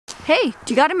Hey,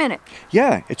 do you got a minute?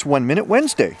 Yeah, it's 1 Minute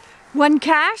Wednesday. One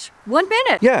cache, 1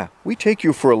 minute. Yeah, we take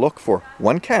you for a look for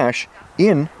one cache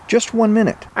in just 1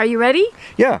 minute. Are you ready?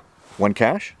 Yeah, one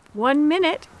cache. 1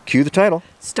 minute. Cue the title.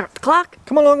 Start the clock.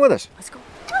 Come along with us. Let's go.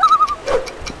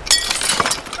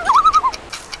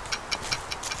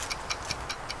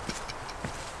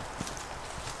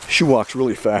 She walks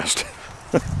really fast.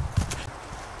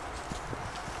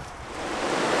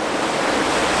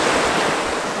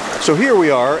 So here we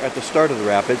are at the start of the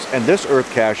rapids, and this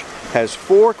Earthcache has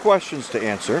 4 questions to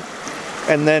answer,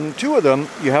 and then 2 of them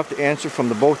you have to answer from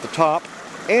both the top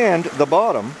and the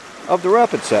bottom of the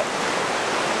rapid set.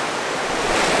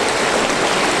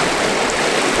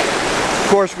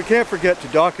 Of course, we can't forget to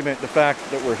document the fact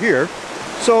that we're here,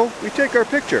 so we take our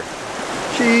picture.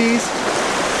 Cheese!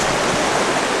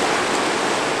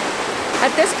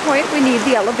 At this point, we need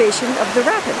the elevation of the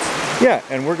rapids. Yeah,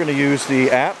 and we're going to use the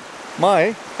app,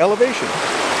 My Elevation.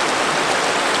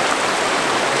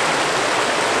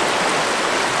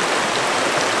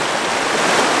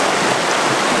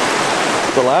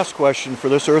 The last question for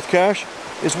this Earthcache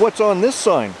is what's on this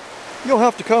sign? You'll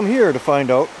have to come here to find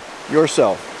out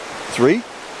yourself. 3,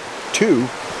 2,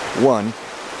 1,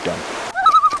 done.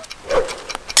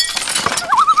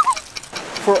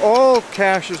 For all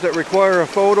caches that require a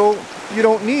photo, you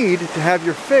don't need to have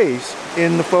your face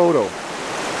in the photo.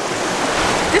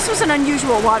 This was an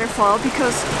unusual waterfall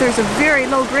because there's a very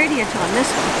low gradient on this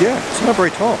one. Yeah, it's not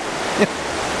very tall.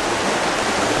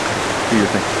 Do your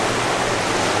thing.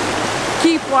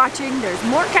 Keep watching, there's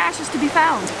more caches to be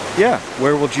found. Yeah,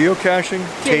 where will geocaching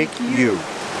take you?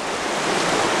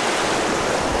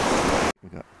 We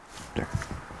got there.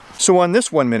 So on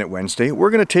this 1 Minute Wednesday,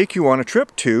 we're going to take you on a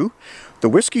trip to the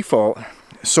Whiskey Falls.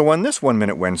 So on this 1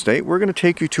 Minute Wednesday, we're going to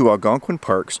take you to Algonquin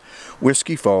Park's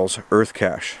Whiskey Falls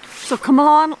Earthcache. So come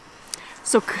on.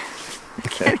 So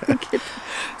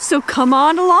come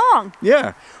on along.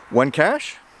 Yeah, one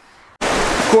cache.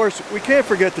 Of course, we can't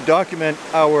forget to document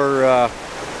our